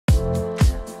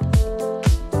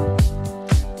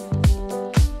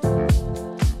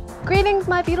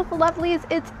my beautiful lovelies,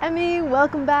 it's Emmy.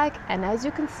 Welcome back. And as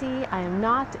you can see, I am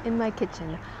not in my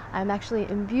kitchen. I'm actually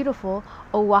in beautiful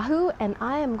Oahu, and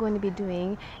I am going to be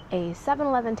doing a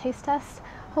 7-Eleven taste test,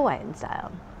 Hawaiian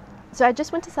style. So I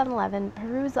just went to 7-Eleven,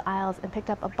 perused the aisles, and picked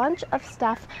up a bunch of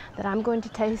stuff that I'm going to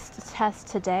taste test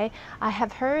today. I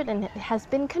have heard, and it has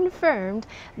been confirmed,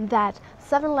 that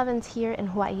 7-Elevens here in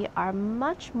Hawaii are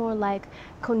much more like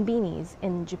konbinis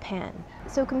in Japan.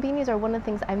 So konbinis are one of the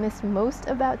things I miss most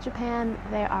about Japan.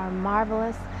 They are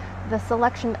marvelous. The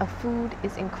selection of food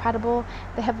is incredible.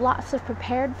 They have lots of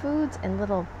prepared foods in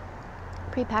little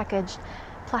prepackaged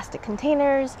plastic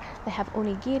containers. They have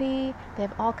onigiri. They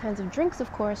have all kinds of drinks,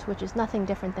 of course, which is nothing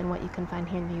different than what you can find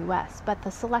here in the US. But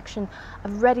the selection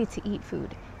of ready-to-eat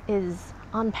food is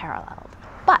unparalleled.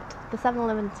 But the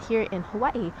 7-Elevens here in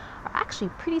Hawaii are actually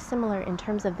pretty similar in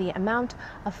terms of the amount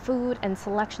of food and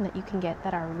selection that you can get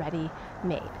that are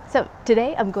ready-made. So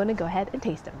today I'm going to go ahead and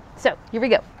taste them. So here we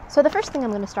go. So the first thing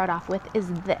I'm going to start off with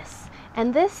is this.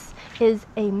 And this is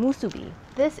a musubi.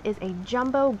 This is a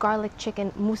jumbo garlic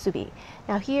chicken musubi.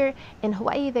 Now here in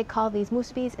Hawaii, they call these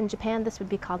musubis. In Japan, this would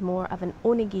be called more of an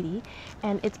onigiri.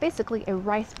 And it's basically a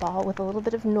rice ball with a little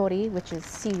bit of nori, which is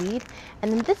seaweed.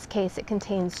 And in this case, it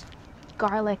contains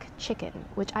garlic chicken,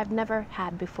 which I've never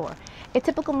had before. A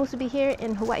typical musubi here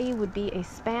in Hawaii would be a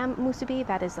spam musubi.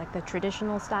 That is like the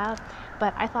traditional style.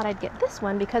 But I thought I'd get this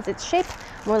one because it's shaped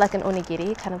more like an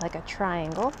onigiri, kind of like a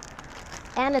triangle.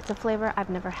 And it's a flavor I've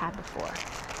never had before.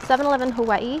 7-Eleven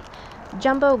Hawaii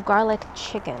jumbo garlic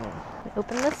chicken. Let me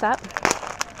open this up.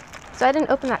 So I didn't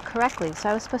open that correctly, so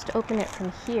I was supposed to open it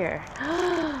from here.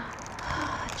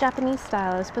 Japanese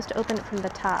style, I was supposed to open it from the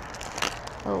top.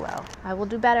 Oh well, I will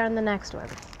do better on the next one.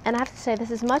 And I have to say,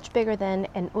 this is much bigger than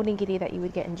an onigiri that you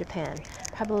would get in Japan.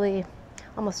 Probably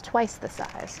almost twice the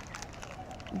size.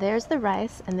 There's the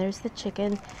rice and there's the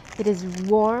chicken. It is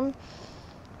warm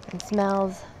and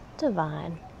smells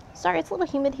divine. Sorry, it's a little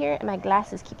humid here and my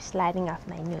glasses keep sliding off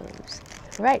my nose.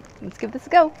 All right, let's give this a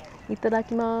go.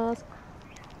 Itadakimasu.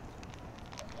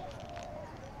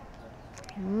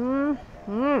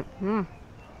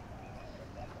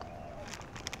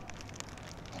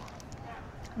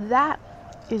 That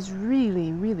is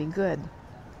really, really good.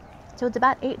 So it's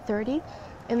about 8:30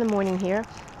 in the morning here,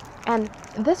 and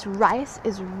this rice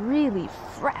is really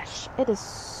fresh. It is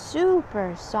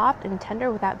super soft and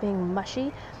tender without being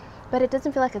mushy, but it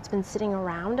doesn't feel like it's been sitting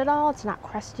around at all. It's not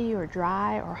crusty or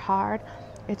dry or hard.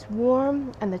 It's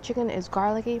warm, and the chicken is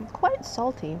garlicky, quite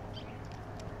salty,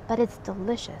 but it's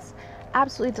delicious.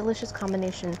 Absolutely delicious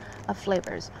combination of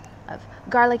flavors of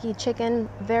garlicky chicken,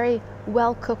 very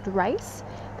well cooked rice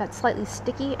that's slightly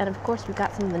sticky, and of course we've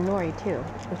got some of the nori too,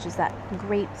 which is that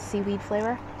great seaweed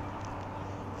flavor.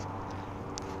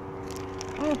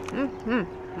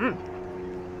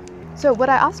 So what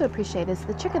I also appreciate is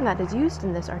the chicken that is used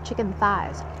in this are chicken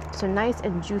thighs. So nice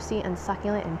and juicy and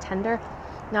succulent and tender,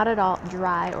 not at all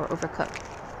dry or overcooked.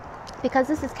 Because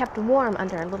this is kept warm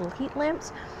under little heat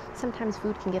lamps, sometimes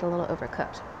food can get a little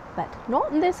overcooked, but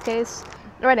not in this case.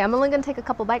 Alrighty, I'm only gonna take a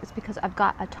couple bites because I've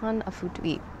got a ton of food to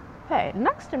eat. Okay,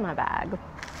 next in my bag,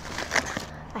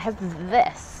 I have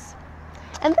this.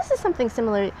 And this is something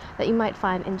similar that you might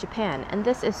find in Japan. And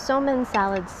this is somen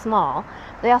salad small.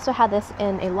 They also have this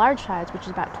in a large size, which is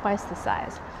about twice the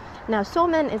size. Now,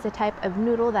 somen is a type of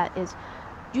noodle that is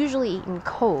usually eaten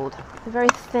cold. A very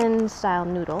thin style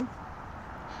noodle.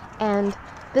 And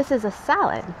this is a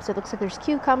salad. So it looks like there's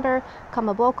cucumber,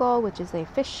 kamaboko, which is a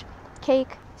fish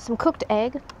cake, some cooked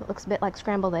egg, it looks a bit like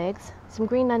scrambled eggs, some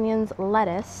green onions,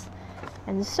 lettuce,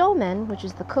 and somen, which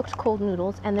is the cooked cold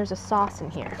noodles, and there's a sauce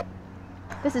in here.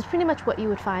 This is pretty much what you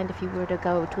would find if you were to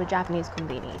go to a Japanese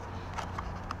konbini.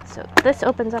 So this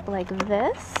opens up like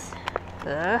this,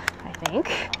 I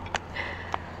think.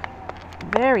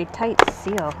 Very tight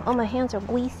seal. Oh, my hands are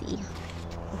greasy.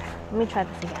 Okay, let me try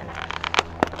this again.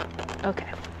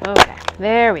 Okay,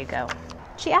 there we go.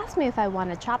 She asked me if I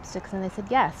wanted chopsticks, and I said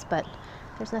yes, but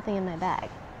there's nothing in my bag.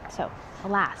 So,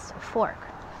 alas, a fork.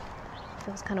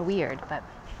 Feels kind of weird, but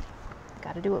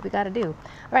gotta do what we gotta do. All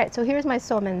right, so here's my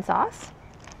somen sauce.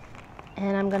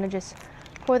 And I'm gonna just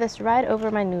pour this right over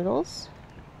my noodles.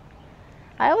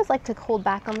 I always like to hold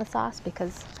back on the sauce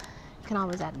because you can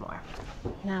always add more.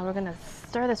 Now we're gonna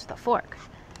stir this with a fork.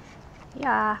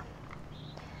 Yeah.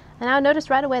 And I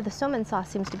noticed right away the somen sauce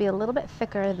seems to be a little bit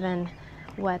thicker than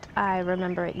what I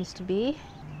remember it used to be,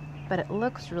 but it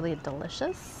looks really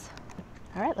delicious.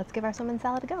 All right, let's give our somen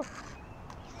salad a go.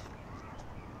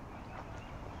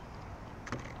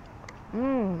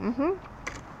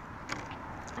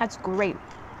 That's great,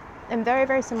 and very,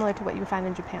 very similar to what you find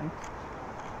in Japan.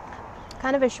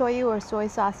 Kind of a shoyu or soy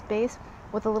sauce base,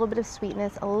 with a little bit of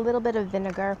sweetness, a little bit of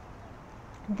vinegar.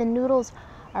 The noodles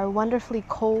are wonderfully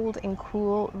cold and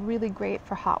cool, really great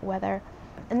for hot weather.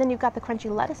 And then you've got the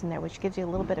crunchy lettuce in there, which gives you a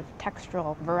little bit of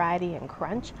textural variety and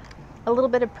crunch. A little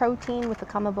bit of protein with the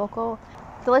kamaboko.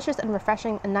 Delicious and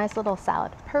refreshing, a nice little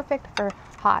salad. Perfect for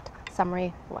hot,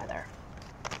 summery weather.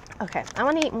 Okay, I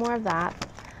want to eat more of that,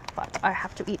 but I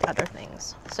have to eat other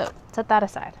things. So set that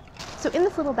aside. So in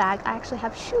this little bag, I actually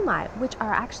have shumai, which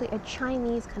are actually a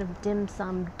Chinese kind of dim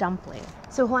sum dumpling.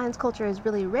 So Hawaiian's culture is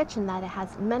really rich in that it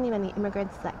has many, many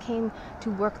immigrants that came to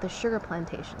work the sugar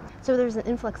plantation. So there's an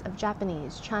influx of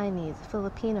Japanese, Chinese,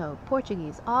 Filipino,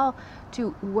 Portuguese, all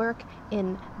to work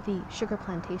in the sugar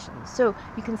plantations. So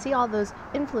you can see all those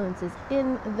influences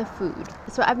in the food.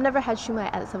 So I've never had shumai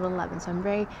at 7-Eleven, so I'm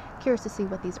very curious to see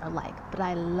what these are like, but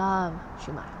I love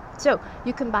shumai. So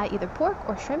you can buy either pork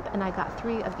or shrimp, and I got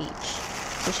 3 of each.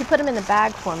 So she put them in the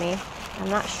bag for me. I'm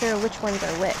not sure which ones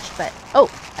are which, but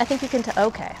oh, I think you can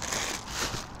okay.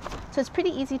 So it's pretty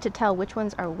easy to tell which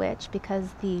ones are which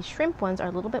because the shrimp ones are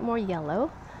a little bit more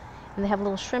yellow, and they have a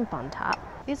little shrimp on top.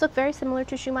 These look very similar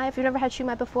to shumai. If you've never had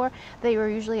shumai before, they were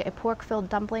usually a pork-filled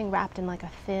dumpling wrapped in like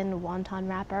a thin wonton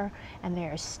wrapper, and they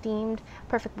are steamed,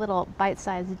 perfect little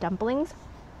bite-sized dumplings.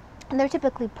 And they're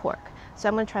typically pork. So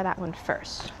I'm going to try that one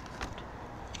first.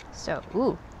 So,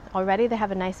 ooh, already they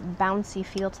have a nice bouncy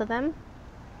feel to them,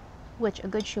 which a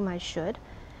good shumai should.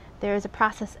 There is a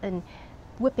process in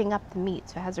whipping up the meat,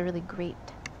 so it has a really great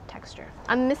texture.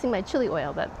 I'm missing my chili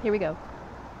oil, but here we go.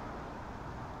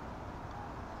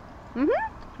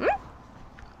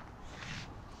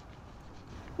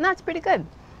 That's pretty good.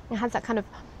 It has that kind of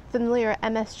familiar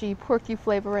MSG porky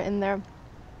flavor in there.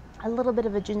 A little bit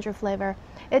of a ginger flavor.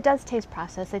 It does taste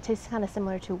processed. It tastes kind of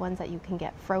similar to ones that you can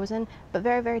get frozen, but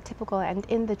very, very typical and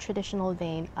in the traditional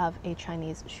vein of a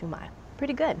Chinese shumai.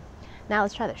 Pretty good. Now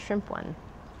let's try the shrimp one.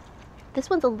 This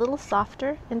one's a little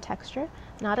softer in texture,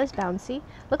 not as bouncy.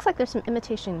 Looks like there's some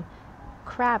imitation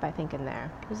crab, I think, in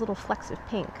there. There's little flecks of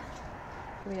pink.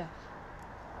 Here we go.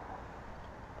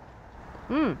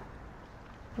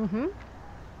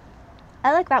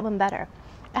 I like that one better.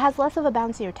 It has less of a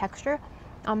bouncier texture.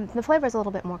 The flavor is a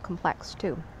little bit more complex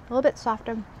too. A little bit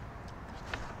softer.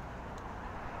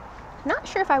 Not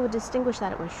sure if I would distinguish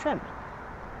that it was shrimp.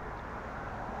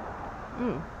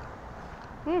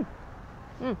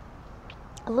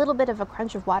 A little bit of a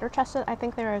crunch of water chestnut I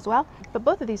think there as well, but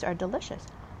both of these are delicious.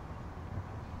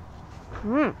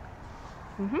 I'm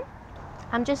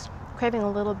just craving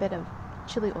a little bit of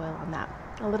chili oil on that.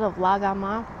 A little of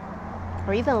lagama,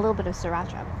 or even a little bit of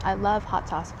sriracha. I love hot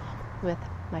sauce with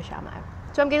my shumai.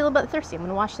 So I'm getting a little bit thirsty. I'm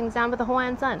gonna wash things down with the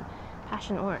Hawaiian sun.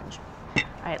 Passion orange. All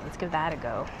right, let's give that a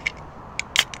go.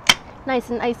 Nice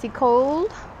and icy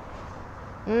cold.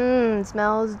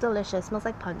 Smells delicious. Smells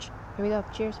like punch. Here we go,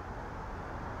 cheers.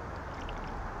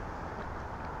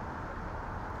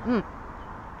 It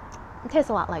tastes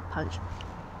a lot like punch.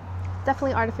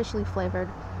 Definitely artificially flavored,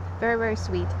 very, very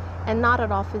sweet, and not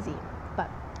at all fizzy, but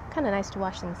kind of nice to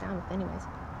wash things down with anyways.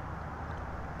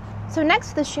 So next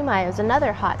to the shumai is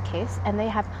another hot case, and they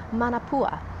have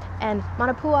manapua. And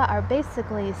manapua are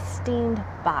basically steamed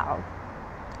bao.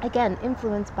 Again,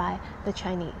 influenced by the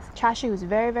Chinese. Chashu is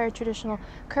very, very traditional.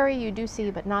 Curry you do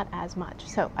see, but not as much.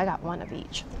 So I got 1 of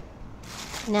each.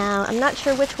 Now, I'm not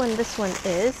sure which one this one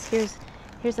is. Here's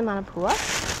the manapua.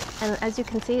 And as you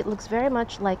can see, it looks very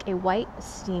much like a white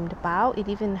steamed bao. It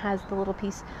even has the little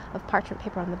piece of parchment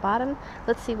paper on the bottom.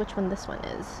 Let's see which one this one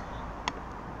is.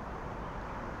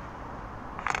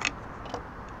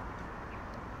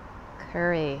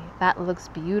 Curry. That looks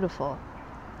beautiful.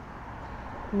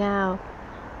 Now,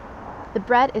 the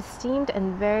bread is steamed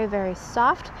and very, very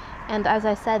soft. And as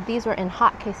I said, these were in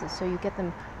hot cases, so you get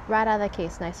them right out of the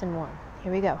case nice and warm.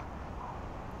 Here we go.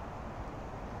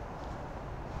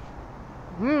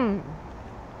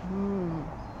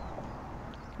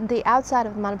 The outside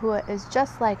of manapua is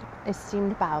just like a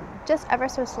steamed bao. Just ever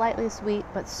so slightly sweet,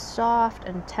 but soft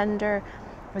and tender,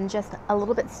 and just a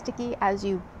little bit sticky as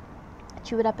you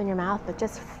chew it up in your mouth, but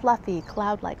just fluffy,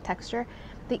 cloud-like texture.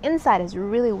 The inside is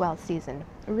really well seasoned.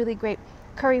 A really great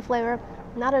curry flavor.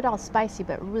 Not at all spicy,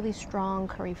 but really strong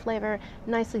curry flavor.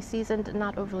 Nicely seasoned,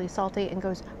 not overly salty, and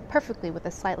goes perfectly with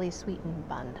a slightly sweetened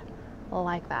bun.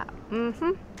 Like that.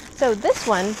 So this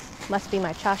one must be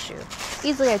my chashu.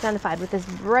 Easily identified with this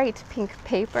bright pink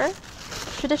paper.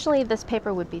 Traditionally, this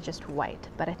paper would be just white,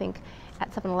 but I think at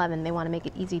 7-Eleven they want to make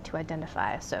it easy to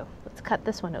identify. So let's cut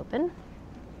this one open.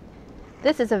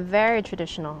 This is a very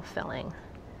traditional filling.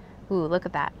 Ooh, look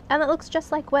at that. And it looks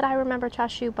just like what I remember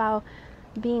chashu bao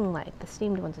being like, the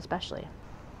steamed ones especially.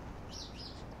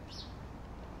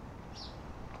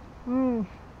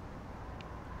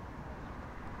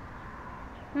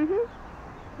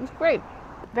 It's great.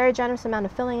 Very generous amount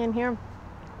of filling in here,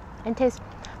 and tastes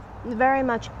very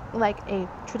much like a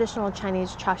traditional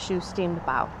Chinese chashu steamed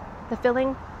bao. The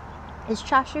filling is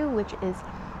chashu, which is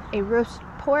a roast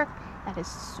pork that is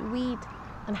sweet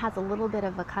and has a little bit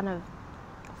of a kind of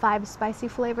 5 spicy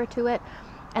flavor to it,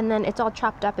 and then it's all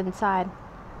chopped up inside,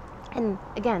 and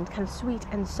again kind of sweet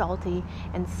and salty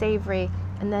and savory,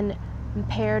 and then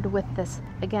paired with this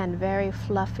again very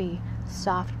fluffy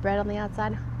soft bread on the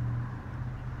outside.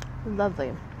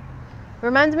 Lovely.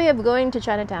 Reminds me of going to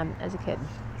Chinatown as a kid.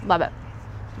 Love it.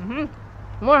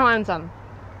 More Hawaiian-style.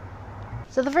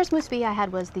 So the first musubi I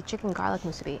had was the chicken garlic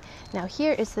musubi. Now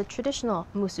here is the traditional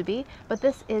musubi, but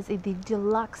this is the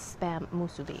deluxe spam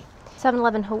musubi.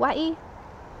 7-Eleven Hawai'i,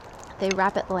 they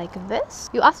wrap it like this.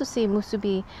 You also see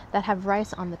musubi that have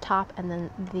rice on the top and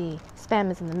then the spam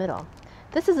is in the middle.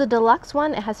 This is a deluxe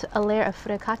one. It has a layer of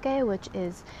furikake, which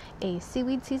is a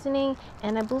seaweed seasoning,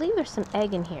 and I believe there's some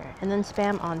egg in here, and then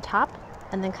spam on top,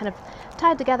 and then kind of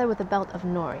tied together with a belt of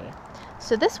nori.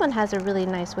 So this one has a really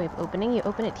nice way of opening. You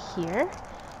open it here,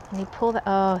 and you pull the,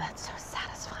 oh, that's so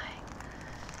satisfying.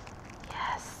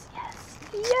 Yes, yes,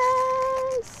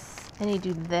 yes! And you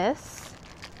do this,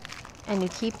 and you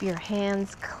keep your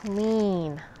hands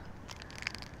clean.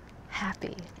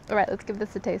 Happy. All right, let's give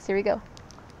this a taste. Here we go.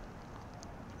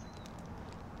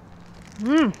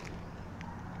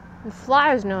 The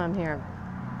flies know I'm here.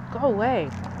 Go away.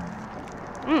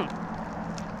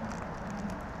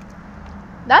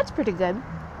 That's pretty good.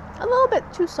 A little bit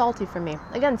too salty for me.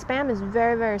 Again, spam is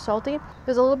very, very salty.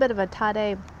 There's a little bit of a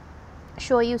tade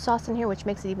shoyu sauce in here, which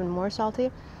makes it even more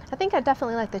salty. I think I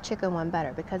definitely like the chicken one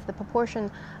better because the proportion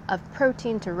of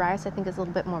protein to rice I think is a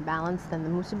little bit more balanced than the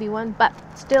musubi one, but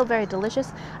still very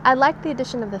delicious. I like the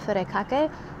addition of the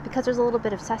furikake because there's a little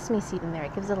bit of sesame seed in there.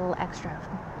 It gives it a little extra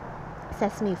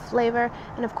sesame flavor,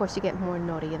 and of course you get more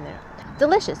nori in there.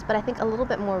 Delicious, but I think a little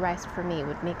bit more rice for me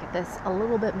would make this a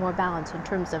little bit more balanced in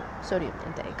terms of sodium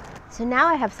intake. So now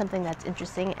I have something that's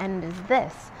interesting, and it is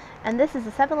this. And this is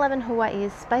the 7-Eleven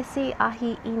Hawaii's spicy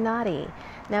ahi inari.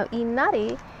 Now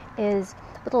inari is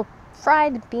little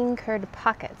fried bean curd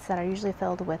pockets that are usually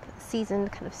filled with seasoned,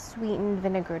 kind of sweetened,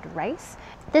 vinegared rice.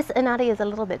 This inari is a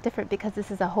little bit different because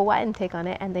this is a Hawaiian take on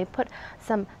it, and they put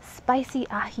some spicy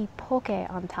ahi poke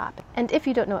on top. And if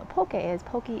you don't know what poke is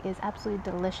absolutely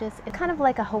delicious. It's kind of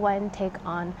like a Hawaiian take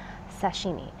on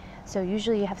sashimi. So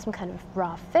usually you have some kind of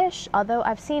raw fish, although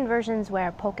I've seen versions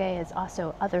where poke is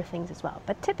also other things as well.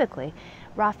 But typically,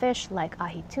 raw fish like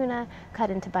ahi tuna, cut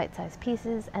into bite-sized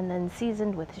pieces and then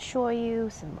seasoned with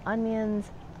shoyu, some onions,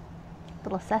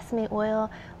 little sesame oil,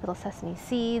 little sesame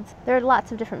seeds. There are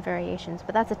lots of different variations,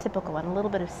 but that's a typical one. A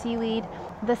little bit of seaweed.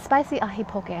 The spicy ahi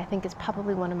poke I think is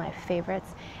probably one of my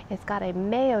favorites. It's got a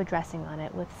mayo dressing on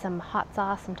it with some hot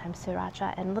sauce, sometimes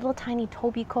sriracha, and little tiny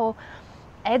tobiko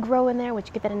egg roll in there,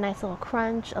 which give it a nice little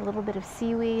crunch, a little bit of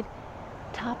seaweed,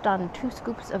 topped on 2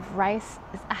 scoops of rice.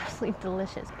 Is absolutely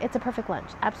delicious. It's a perfect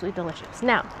lunch, absolutely delicious.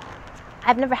 Now,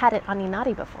 I've never had it on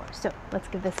inari before, so let's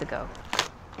give this a go.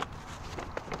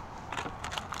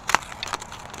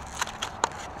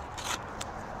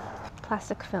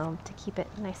 Plastic film to keep it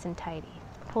nice and tidy.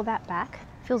 Pull that back.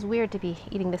 Feels weird to be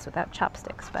eating this without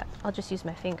chopsticks, but I'll just use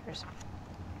my fingers.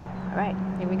 All right,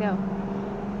 here we go.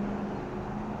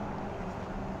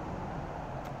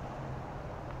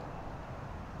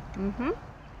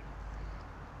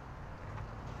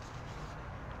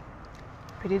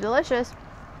 Pretty delicious.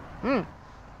 Now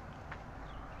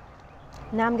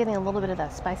I'm getting a little bit of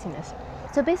that spiciness.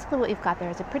 So basically what you've got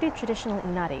there is a pretty traditional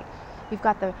inari. You've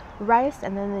got the rice,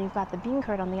 and then you've got the bean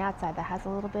curd on the outside that has a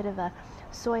little bit of a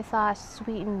soy sauce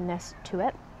sweetness to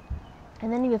it.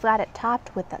 And then you've got it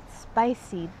topped with that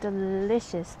spicy,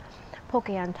 delicious poke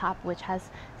on top, which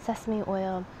has sesame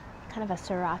oil, kind of a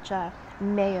sriracha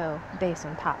mayo base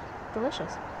on top.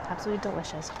 Delicious, absolutely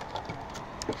delicious.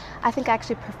 I think I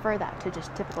actually prefer that to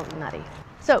just typical inari.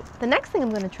 So the next thing I'm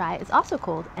going to try is also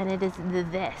cold, and it is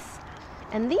this.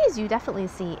 And these you definitely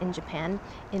see in Japan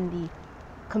in the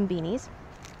konbinis.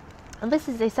 And this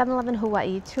is a 7-Eleven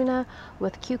Hawaii tuna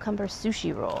with cucumber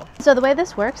sushi roll. So the way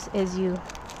this works is you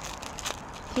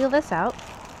peel this out.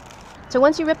 So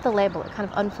once you rip the label, it kind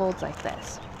of unfolds like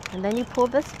this. And then you pull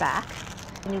this back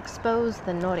and you expose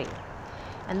the nori.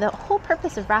 And the whole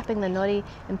purpose of wrapping the nori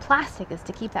in plastic is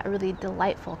to keep that really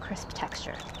delightful crisp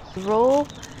texture. Roll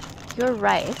your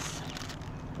rice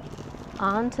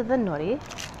onto the nori,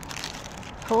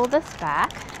 pull this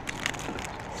back.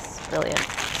 It's brilliant,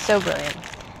 so brilliant.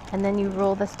 And then you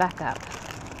roll this back up.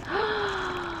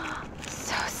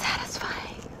 So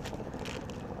satisfying.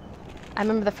 I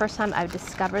remember the first time I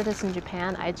discovered this in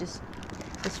Japan, I just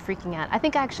was freaking out. I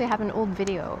think I actually have an old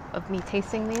video of me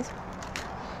tasting these.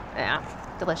 Yeah,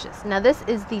 delicious. Now this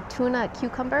is the tuna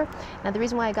cucumber. Now the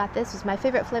reason why I got this is my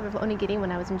favorite flavor of onigiri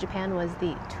when I was in Japan was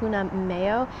the tuna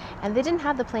mayo, and they didn't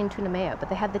have the plain tuna mayo, but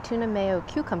they had the tuna mayo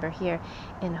cucumber here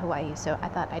in Hawaii, so I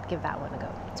thought I'd give that one a go.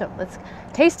 So let's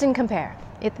taste and compare.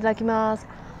 Itadakimasu.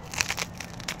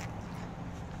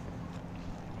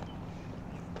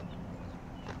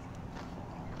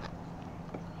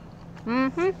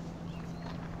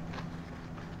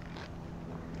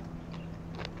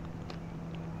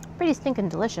 Pretty stinking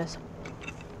delicious.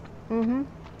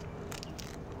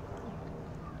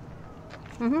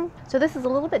 So this is a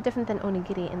little bit different than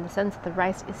onigiri in the sense that the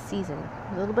rice is seasoned.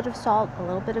 A little bit of salt, a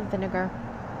little bit of vinegar.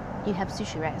 You have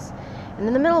sushi rice. And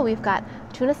in the middle we've got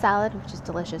tuna salad, which is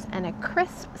delicious, and a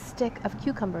crisp stick of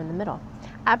cucumber in the middle.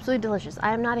 Absolutely delicious.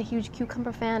 I am not a huge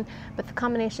cucumber fan, but the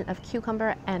combination of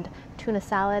cucumber and tuna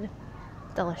salad,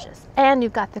 delicious. And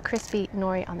you've got the crispy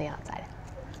nori on the outside.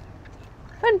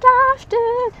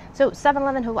 Fantastic! So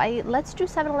 7-Eleven Hawaii, let's do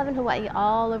 7-Eleven Hawaii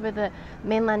all over the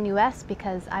mainland US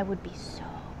because I would be so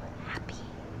happy.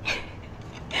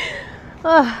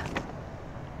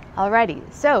 Alrighty,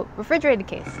 so refrigerated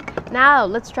case. Now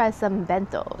let's try some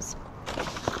bentos.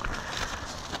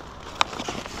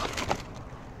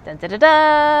 Dun, da, da,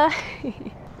 da.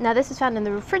 Now this is found in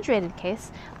the refrigerated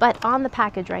case, but on the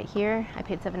package right here, I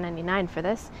paid $7.99 for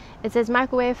this. It says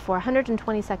microwave for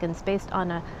 120 seconds based on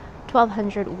a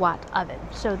 1200 watt oven.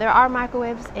 So there are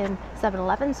microwaves in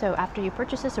 7-Eleven, so after you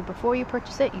purchase this or before you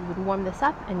purchase it, you would warm this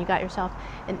up and you got yourself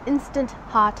an instant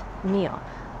hot meal.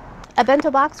 A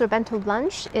bento box or bento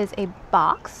lunch is a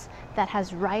box that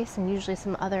has rice and usually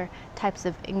some other types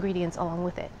of ingredients along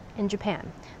with it in Japan.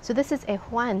 So this is a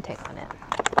Hawaiian take on it.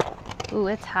 Ooh,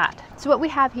 it's hot. So what we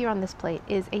have here on this plate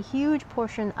is a huge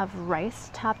portion of rice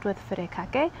topped with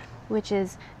furikake, which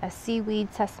is a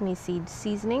seaweed sesame seed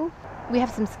seasoning. We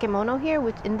have some tsukemono here,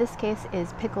 which in this case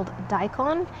is pickled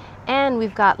daikon, and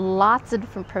we've got lots of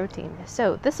different protein.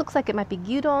 So this looks like it might be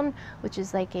gyudon, which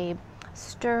is like a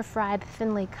stir-fried,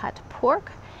 thinly cut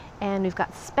pork, and we've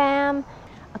got spam.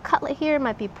 A cutlet here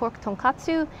might be pork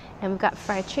tonkatsu, and we've got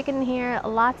fried chicken here,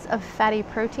 lots of fatty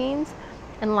proteins,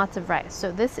 and lots of rice.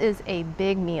 So this is a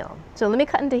big meal. So let me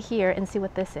cut into here and see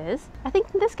what this is. I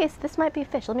think in this case, this might be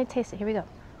fish. Let me taste it. Here we go.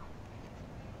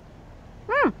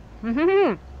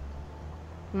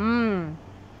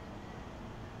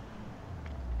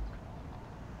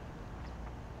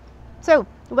 So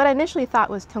what I initially thought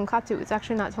was tonkatsu, it's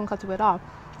actually not tonkatsu at all.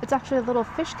 It's actually a little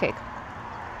fish cake.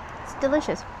 It's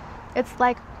delicious. It's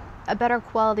like a better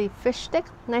quality fish stick,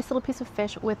 nice little piece of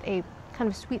fish with a kind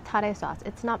of sweet tare sauce.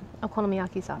 It's not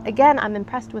okonomiyaki sauce. Again, I'm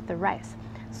impressed with the rice.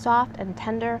 Soft and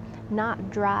tender, not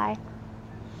dry.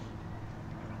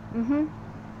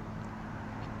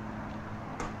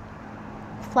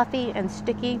 Fluffy and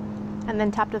sticky, and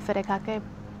then topped with furikake.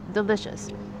 Delicious.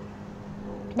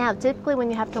 Now, typically when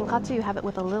you have tonkatsu, you have it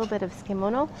with a little bit of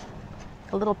tsukemono,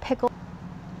 a little pickle.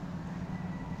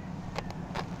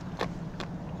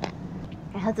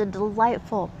 It has a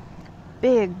delightful,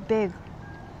 big,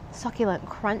 succulent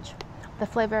crunch. The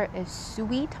flavor is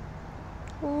sweet,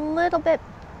 a little bit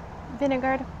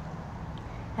vinegared.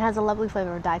 It has a lovely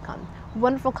flavor of daikon.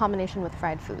 Wonderful combination with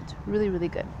fried foods. Really, really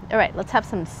good. All right, let's have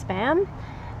some spam.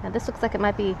 Now this looks like it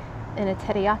might be in a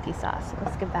teriyaki sauce.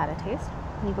 Let's give that a taste.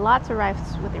 You need lots of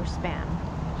rice with your spam.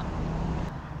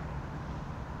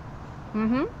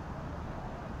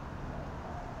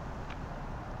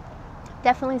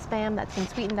 Definitely spam that's been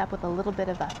sweetened up with a little bit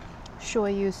of a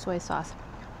shoyu soy sauce,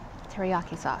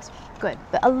 teriyaki sauce. Good,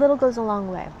 but a little goes a long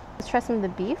way. Let's try some of the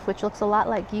beef, which looks a lot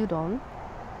like gyudon.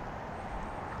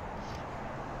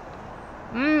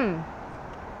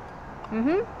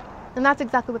 And that's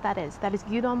exactly what that is. That is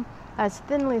gyudon, as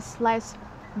thinly sliced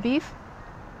beef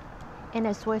in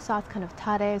a soy sauce, kind of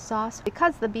tare sauce.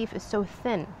 Because the beef is so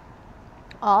thin,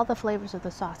 all the flavors of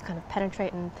the sauce kind of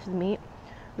penetrate into the meat.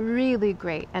 Really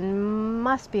great, and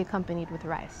must be accompanied with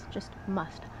rice. Just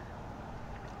must.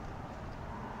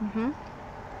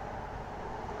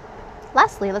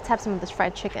 Lastly, let's have some of this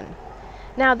fried chicken.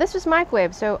 Now, this was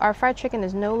microwaved, so our fried chicken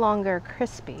is no longer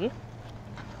crispy.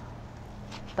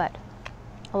 But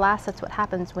alas, that's what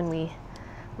happens when we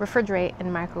refrigerate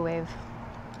and microwave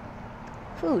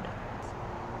food.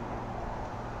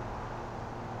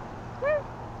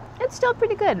 It's still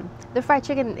pretty good. The fried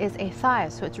chicken is a thigh,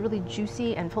 so it's really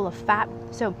juicy and full of fat,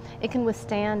 so it can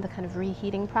withstand the kind of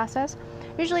reheating process.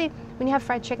 Usually when you have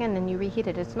fried chicken and you reheat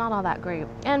it, it's not all that great,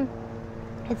 and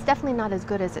it's definitely not as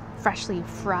good as it freshly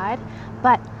fried.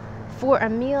 But for a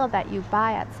meal that you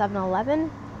buy at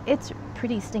 7-Eleven, it's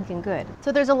pretty stinking good.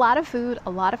 So there's a lot of food, a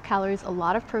lot of calories, a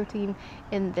lot of protein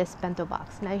in this bento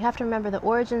box. Now you have to remember the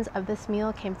origins of this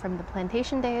meal came from the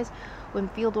plantation days when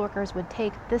field workers would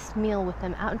take this meal with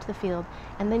them out into the field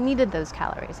and they needed those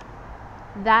calories.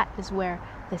 That is where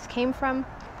this came from.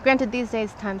 Granted, these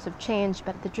days times have changed,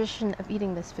 but the tradition of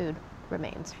eating this food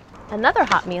remains. Another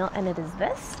hot meal, and it is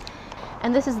this.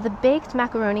 And this is the baked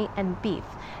macaroni and beef.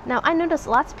 Now I noticed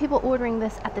lots of people ordering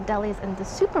this at the delis and the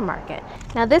supermarket.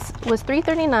 Now this was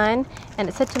 $3.39 and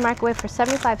it's set to microwave for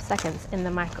 75 seconds in the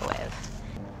microwave.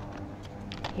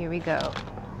 Here we go.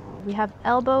 We have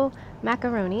elbow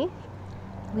macaroni.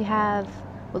 We have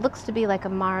what looks to be like a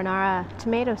marinara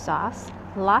tomato sauce,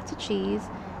 lots of cheese,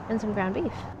 and some ground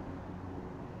beef.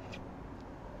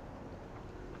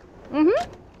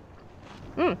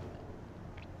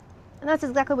 And that's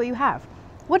exactly what you have.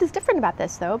 What is different about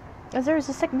this though, is there's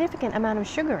a significant amount of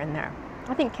sugar in there.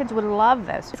 I think kids would love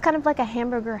this. It's kind of like a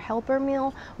hamburger helper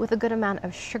meal with a good amount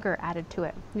of sugar added to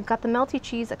it. You've got the melty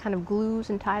cheese that kind of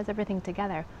glues and ties everything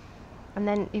together. And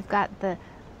then you've got the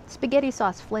spaghetti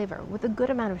sauce flavor with a good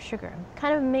amount of sugar.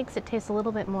 Kind of makes it taste a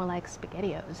little bit more like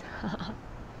SpaghettiOs.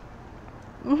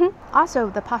 Also,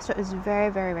 the pasta is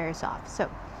very, very, very soft. So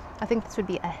I think this would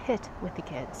be a hit with the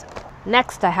kids.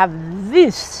 Next, I have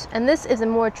this, and this is a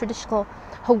more traditional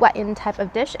Hawaiian type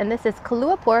of dish, and this is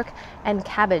kalua pork and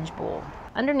cabbage bowl.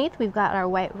 Underneath, we've got our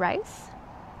white rice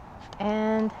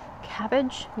and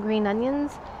cabbage, green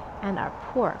onions, and our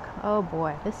pork. Oh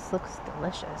boy, this looks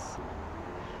delicious.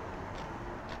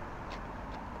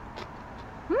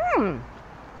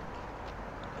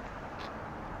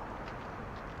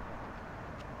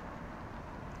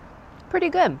 Pretty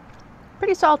good.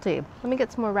 Pretty salty. Let me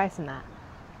get some more rice in that.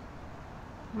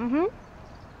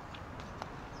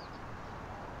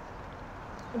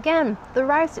 Again, the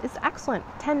rice is excellent,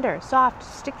 tender, soft,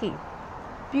 sticky,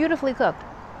 beautifully cooked.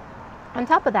 On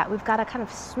top of that, we've got a kind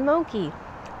of smoky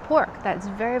pork that's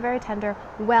very, very tender,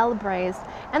 well braised.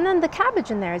 And then the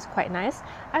cabbage in there is quite nice.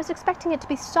 I was expecting it to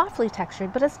be softly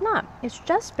textured, but it's not. It's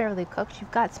just barely cooked.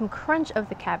 You've got some crunch of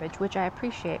the cabbage, which I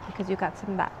appreciate because you've got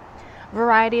some of that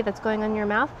variety that's going on in your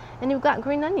mouth. And you've got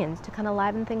green onions to kind of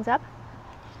liven things up.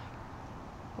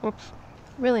 Oops.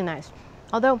 Really nice.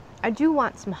 Although I do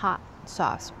want some hot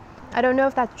sauce. I don't know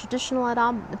if that's traditional at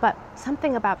all, but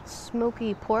something about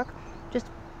smoky pork just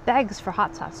begs for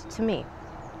hot sauce to me.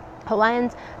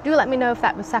 Hawaiians, do let me know if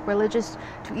that was sacrilegious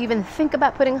to even think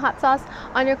about putting hot sauce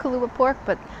on your kalua pork,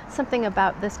 but something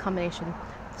about this combination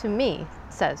to me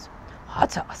says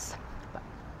hot sauce. But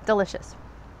delicious.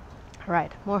 All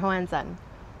right, more Hawaiian done.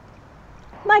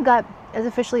 My gut is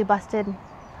officially busted.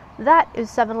 That is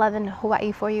 7-Eleven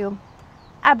Hawaii for you.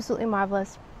 Absolutely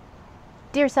marvelous.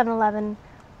 Dear 7-Eleven,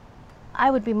 I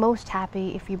would be most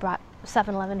happy if you brought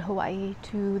 7-Eleven Hawaii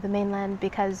to the mainland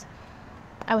because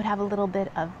I would have a little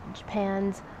bit of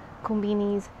Japan's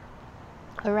konbinis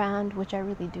around, which I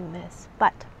really do miss.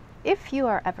 But if you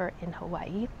are ever in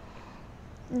Hawaii,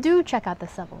 do check out the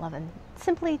 7-Eleven,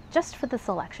 simply just for the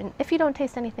selection. If you don't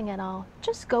taste anything at all,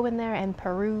 just go in there and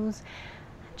peruse.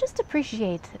 Just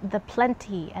appreciate the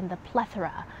plenty and the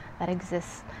plethora that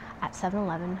exists at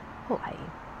 7-Eleven Hawaii.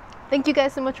 Thank you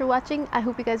guys so much for watching. I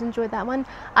hope you guys enjoyed that one.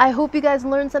 I hope you guys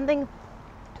learned something.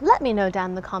 Let me know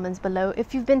down in the comments below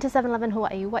if you've been to 7-Eleven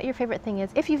Hawaii, what your favorite thing is.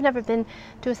 If you've never been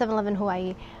to a 7-Eleven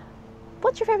Hawaii,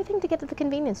 what's your favorite thing to get at the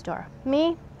convenience store?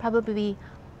 Me, probably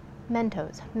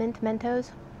Mentos. Mint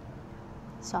Mentos.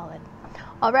 Solid.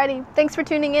 Alrighty, thanks for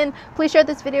tuning in. Please share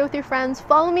this video with your friends.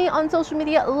 Follow me on social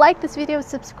media, like this video,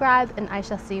 subscribe, and I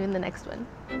shall see you in the next one.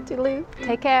 Toodaloo.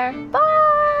 Take care.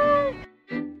 Bye!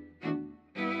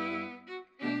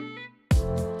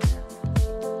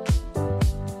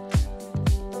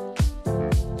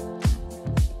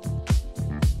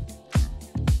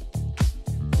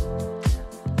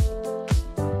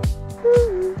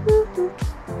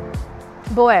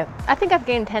 Boy, I think I've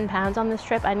gained 10 pounds on this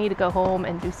trip. I need to go home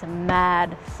and do some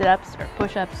mad sit-ups or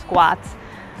push-ups, squats,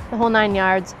 the whole 9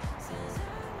 yards.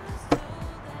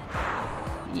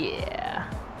 Yeah.